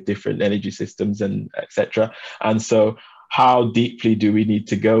with different energy systems and etc. And so how deeply do we need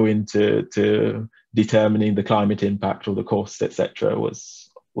to go into determining the climate impact or the cost, etc., was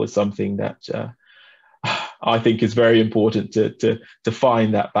something that I think is very important to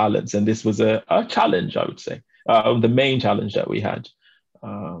find that balance. And this was a challenge, I would say, the main challenge that we had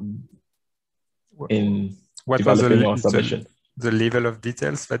in developing our submission. The level of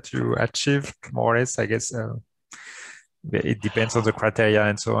details that you achieved, more or less, I guess. It depends on the criteria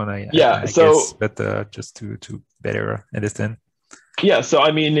and so on. I guess, but just to better understand. Yeah, so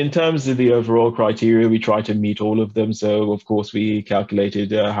I mean, in terms of the overall criteria, we try to meet all of them. So of course, we calculated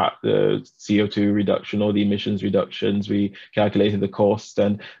the CO2 reduction or the emissions reductions. We calculated the cost,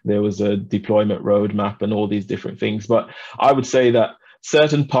 and there was a deployment roadmap and all these different things. But I would say that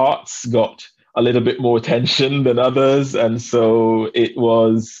certain parts got a little bit more attention than others, and so it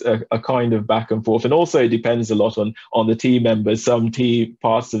was a kind of back and forth. And also it depends a lot on the team members. Some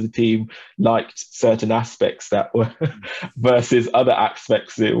parts of the team liked certain aspects that were versus other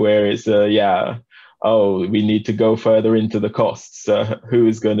aspects where it's we need to go further into the costs. Who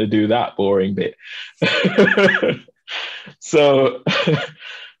is going to do that boring bit? So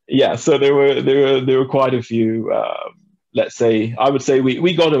Yeah, so there were quite a few. Let's say I would say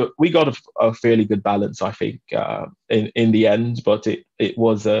we got a fairly good balance, I think, in the end. But it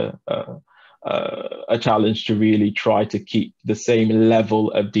was a challenge to really try to keep the same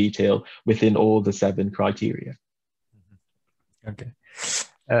level of detail within all the 7 criteria. Okay.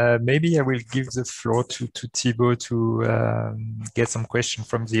 Maybe I will give the floor to Thibaut to get some questions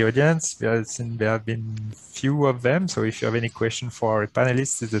from the audience. There have been few of them, so if you have any question for our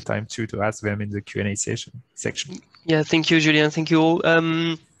panelists, it's the time to ask them in the Q&A section. Yeah, thank you, Julian. Thank you all.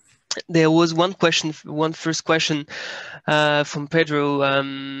 There was one first question from Pedro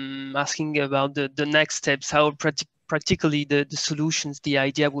asking about the next steps, how practically the solutions, the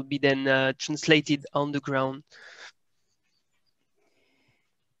idea would be then translated on the ground.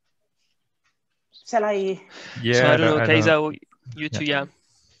 Shall I? Yeah. So I don't know, Kaisa, you two, yeah.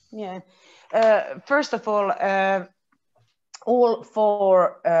 Yeah. First of all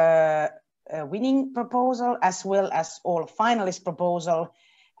for a winning proposal, as well as all finalist proposal,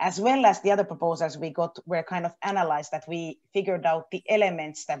 as well as the other proposals we got were kind of analyzed, that we figured out the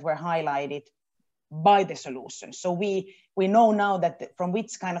elements that were highlighted by the solution. So we know now that from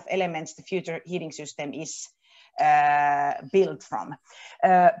which kind of elements the future heating system is built from.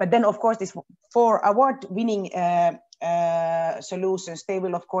 But then, of course, this for award-winning solutions, they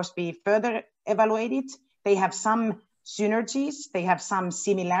will, of course, be further evaluated. They have some synergies, they have some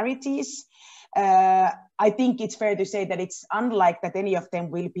similarities. I think it's fair to say that it's unlikely that any of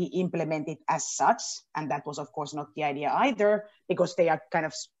them will be implemented as such, and that was, of course, not the idea either, because they are kind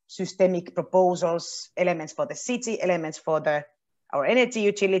of systemic proposals, elements for the city, elements for our energy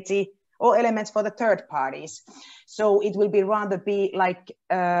utility, or elements for the third parties. So it will be rather be like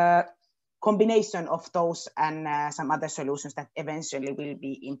a combination of those and some other solutions that eventually will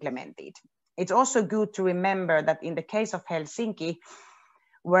be implemented. It's also good to remember that in the case of Helsinki,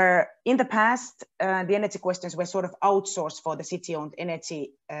 where in the past, the energy questions were sort of outsourced for the city-owned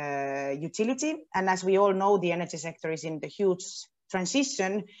energy utility. And as we all know, the energy sector is in the huge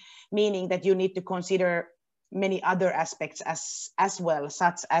transition, meaning that you need to consider many other aspects as well,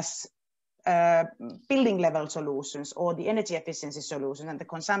 such as building level solutions or the energy efficiency solutions and the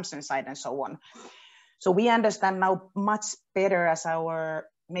consumption side and so on. So we understand now much better, as our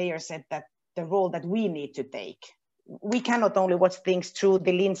mayor said, that the role that we need to take. We cannot only watch things through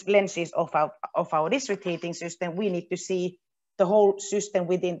the lenses of our district heating system. We need to see the whole system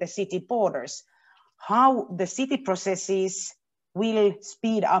within the city borders, how the city processes will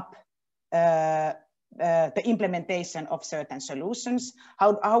speed up the implementation of certain solutions,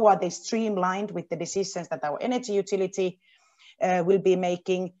 how are they streamlined with the decisions that our energy utility will be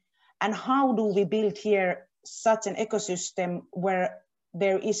making, and how do we build here such an ecosystem where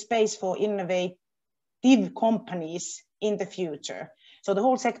there is space for innovative companies in the future. So the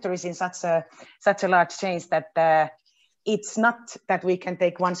whole sector is in such a large change that it's not that we can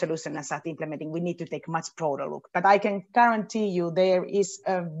take one solution and start implementing. We need to take a much broader look. But I can guarantee you there is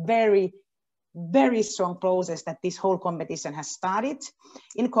a very, very strong process that this whole competition has started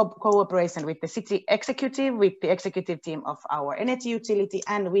in cooperation with the city executive, with the executive team of our energy utility,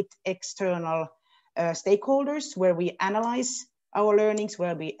 and with external stakeholders, where we analyze our learnings,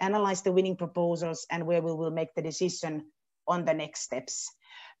 where we analyze the winning proposals, and where we will make the decision on the next steps.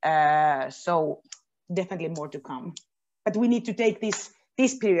 So definitely more to come. But we need to take this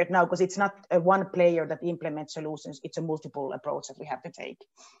period now, because it's not a one player that implements solutions, it's a multiple approach that we have to take.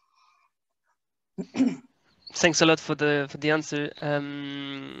 Thanks a lot for the answer.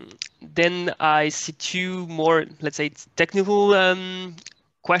 Then I see two more, let's say, technical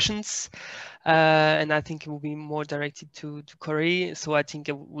questions, and I think it will be more directed to Corey. So I think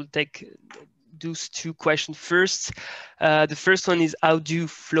I will take those two questions first. The first one is, how do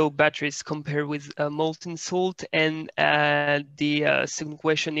flow batteries compare with molten salt? And the second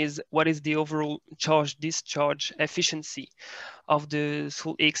question is, what is the overall charge discharge efficiency of the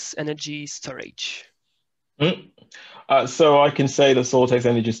SaltX energy storage? So I can say that SaltX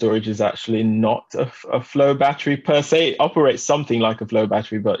energy storage is actually not a flow battery per se. It operates something like a flow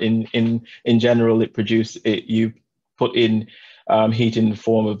battery, but in general, you put in heat in the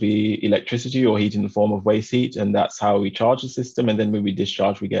form of the electricity or heat in the form of waste heat, and that's how we charge the system. And then when we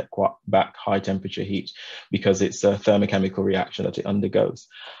discharge, we get back high temperature heat, because it's a thermochemical reaction that it undergoes.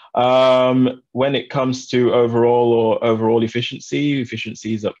 When it comes to overall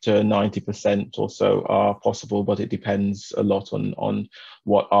efficiencies up to 90% or so are possible, but it depends a lot on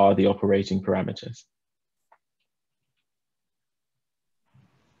what are the operating parameters.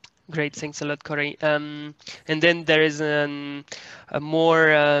 Great, thanks a lot, Corey. And then there is a more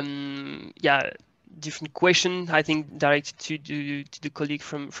different question, I think directed to the colleague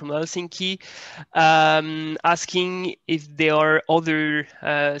from Helsinki, asking if there are other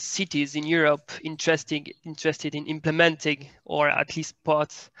cities in Europe interested in implementing, or at least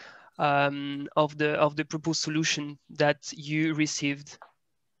part of the proposed solution that you received.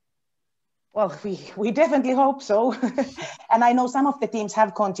 Well, we definitely hope so. And I know some of the teams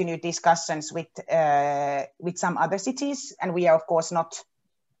have continued discussions with some other cities, and we are of course not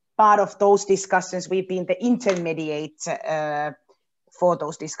part of those discussions. We've been the intermediate for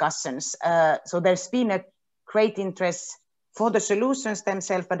those discussions. So there's been a great interest for the solutions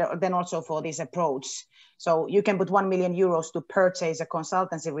themselves, but then also for this approach. So you can put 1 million euros to purchase a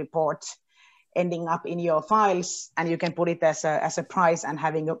consultancy report ending up in your files, and you can put it as a prize and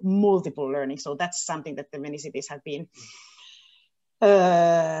having a multiple learning. So that's something that the many cities have been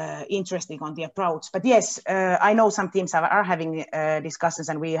interesting on the approach. But yes, I know some teams are having discussions,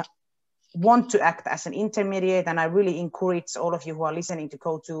 and we want to act as an intermediate. And I really encourage all of you who are listening to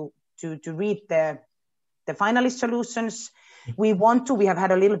go to read the finalist solutions. We have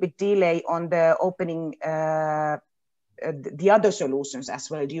had a little bit delay on the opening the other solutions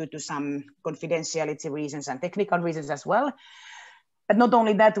as well, due to some confidentiality reasons and technical reasons as well. But not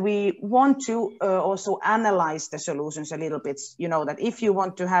only that, we want to also analyze the solutions a little bit. You know, that if you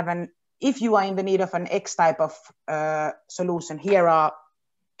want to if you are in the need of an X type of solution, here are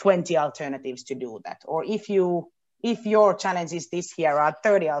 20 alternatives to do that. Or if your challenge is this, here are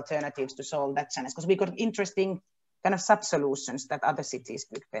 30 alternatives to solve that challenge, because we got interesting kind of sub-solutions that other cities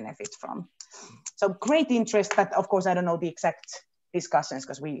could benefit from. So great interest, but of course, I don't know the exact discussions,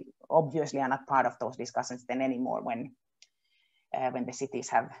 because we obviously are not part of those discussions then anymore when the cities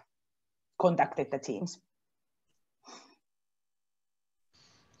have contacted the teams.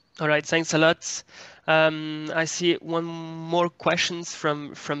 All right, thanks a lot. I see one more questions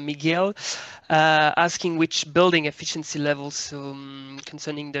from Miguel, asking which building efficiency levels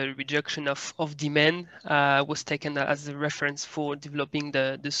concerning the reduction of demand was taken as a reference for developing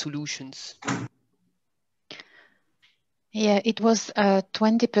the solutions. Yeah, it was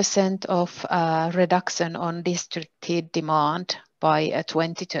 20% of reduction on district heat demand by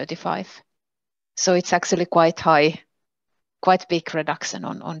 2035. So it's actually quite high, quite big reduction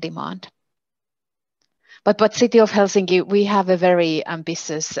on demand. But City of Helsinki, we have a very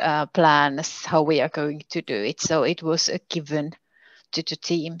ambitious plan how we are going to do it. So it was a given to the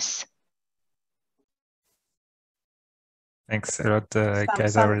teams. Thanks a lot,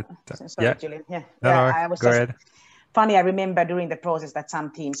 guys. Sorry, yeah. Julian. Yeah, No, I was go just ahead. Funny. I remember during the process that some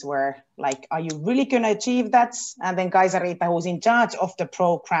teams were like, "Are you really going to achieve that?" And then Kaisa-Riitta, who's in charge of the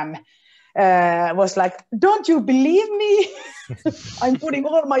program, was like, "Don't you believe me? I'm putting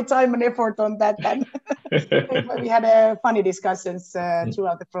all my time and effort on that." And we had funny discussions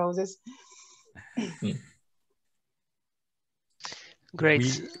throughout the process.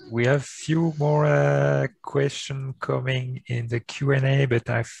 Great. We have few more questions coming in the Q&A, but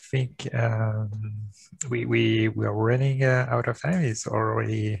I think we are running out of time. It's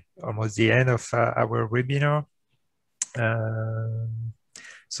already almost the end of our webinar.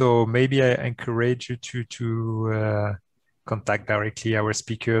 So maybe I encourage you to contact directly our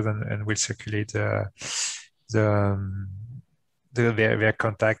speakers, and we'll circulate their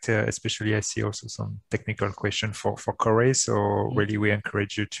contact, especially I see also some technical question for Corey. So really we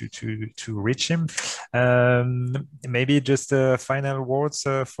encourage you to reach him. Maybe just final words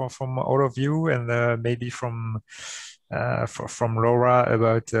from all of you, and maybe from Laura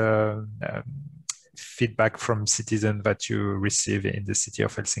about feedback from citizens that you receive in the city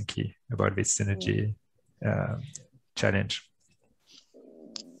of Helsinki about this energy challenge.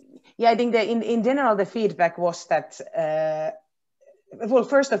 Yeah, I think that in general the feedback was that well,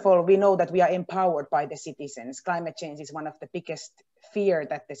 first of all, we know that we are empowered by the citizens. Climate change is one of the biggest fear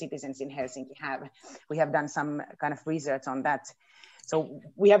that the citizens in Helsinki have. We have done some kind of research on that. So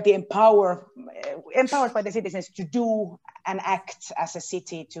we have the empowered by the citizens to do and act as a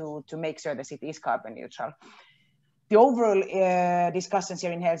city to make sure the city is carbon neutral. The overall discussions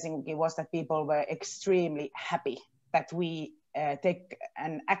here in Helsinki was that people were extremely happy that we take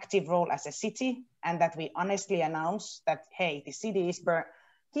an active role as a city, and that we honestly announce that, hey, the city is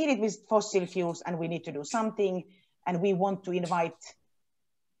heated with fossil fuels and we need to do something. And we want to invite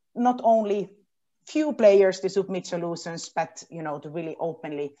not only few players to submit solutions, but to really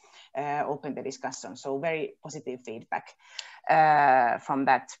openly open the discussion. So very positive feedback from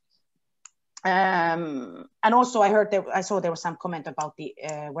that. And also I saw there was some comment about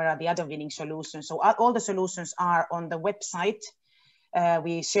where are the other winning solutions. So all the solutions are on the website.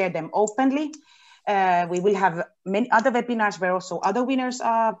 We share them openly. We will have many other webinars where also other winners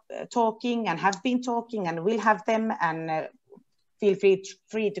are talking and have been talking, and will have them. And feel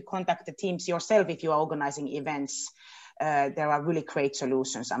free to contact the teams yourself if you are organizing events. There are really great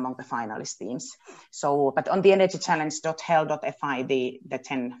solutions among the finalist teams. So, but on the energychallenge.hel.fi, the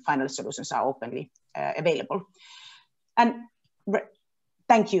 10 finalist solutions are openly available. And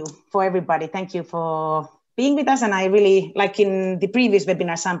thank you for everybody. Thank you for being with us. And I really, like in the previous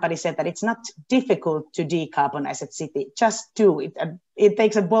webinar, somebody said that it's not difficult to decarbonize a city. Just do it. It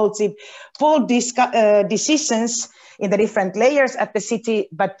takes a bold decisions in the different layers at the city,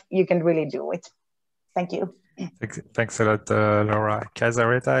 but you can really do it. Thank you. Thanks a lot, Laura.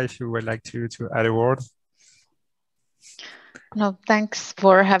 Kazareta, if you would like to add a word. No, thanks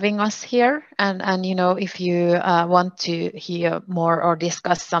for having us here. And you know, if you want to hear more or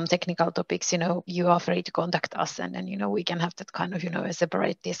discuss some technical topics, you know, you are free to contact us, and then, you know, we can have that kind of, you know, a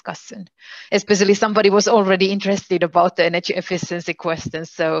separate discussion. Especially somebody was already interested about the energy efficiency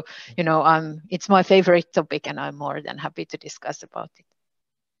questions. So, you know, it's my favorite topic, and I'm more than happy to discuss about it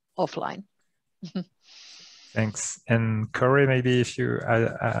offline. Thanks. And Corey, maybe if you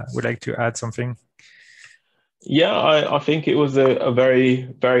would like to add something. Yeah, I think it was a very,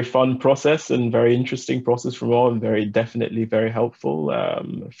 very fun process and very interesting process from all, and definitely very helpful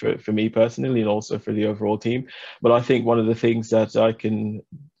for me personally and also for the overall team. But I think one of the things that I can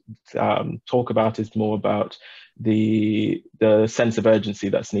talk about is more about the sense of urgency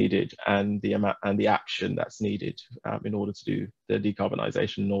that's needed and the action that's needed in order to do the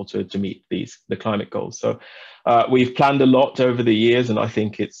decarbonisation, in order to meet the climate goals. So we've planned a lot over the years, and I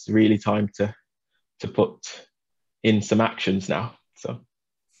think it's really time to put in some actions now. So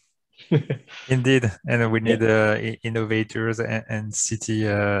Indeed, and we need innovators and city,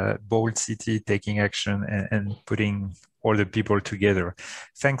 bold city taking action and putting all the people together.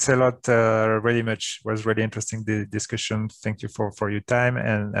 Thanks a lot, really much. It was really interesting, the discussion. Thank you for your time,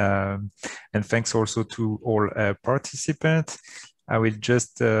 and thanks also to all participants. I will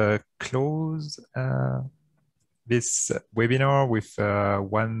just close this webinar with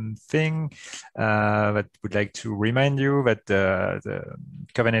one thing that would like to remind you that the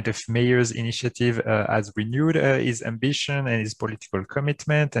Covenant of Mayors initiative has renewed its ambition and its political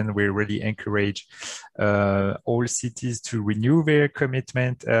commitment, and we really encourage all cities to renew their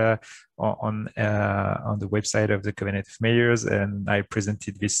commitment on the website of the Covenant of Mayors. And I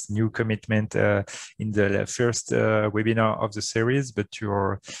presented this new commitment in the first webinar of the series. But if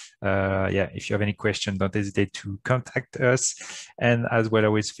you have any question, don't hesitate to contact us. And as well, I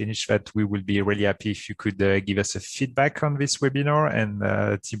always finish that we will be really happy if you could give us a feedback on this webinar.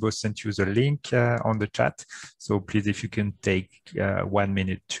 And Thibaut sent you the link on the chat. So please, if you can take 1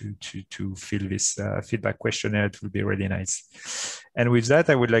 minute to fill this feedback questionnaire, it would be really nice. And with that,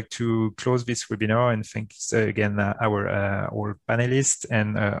 I would like to close this webinar, and thanks again our all panelists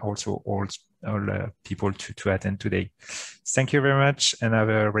and also all people to attend today. Thank you very much, and have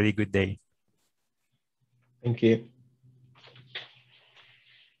a really good day. Thank you.